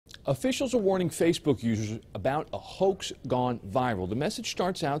Officials are warning Facebook users about a hoax gone viral. The message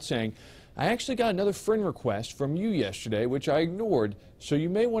starts out saying, "I actually got another friend request from you yesterday, which I ignored, so you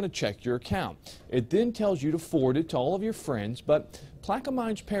may want to check your account." It then tells you to forward it to all of your friends, but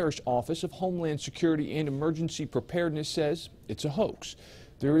Plaquemines Parish Office of Homeland Security and Emergency Preparedness says it's a hoax.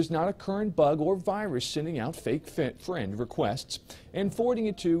 There is not a current bug or virus sending out fake friend requests, and forwarding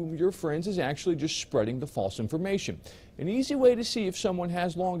it to your friends is actually just spreading the false information. An easy way to see if someone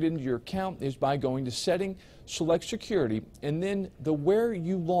has logged into your account is by going to Setting, select Security, and then the Where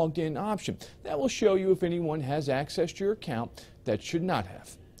You Logged In option. That will show you if anyone has access to your account that should not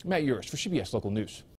have. Matt Uris for CBS Local News.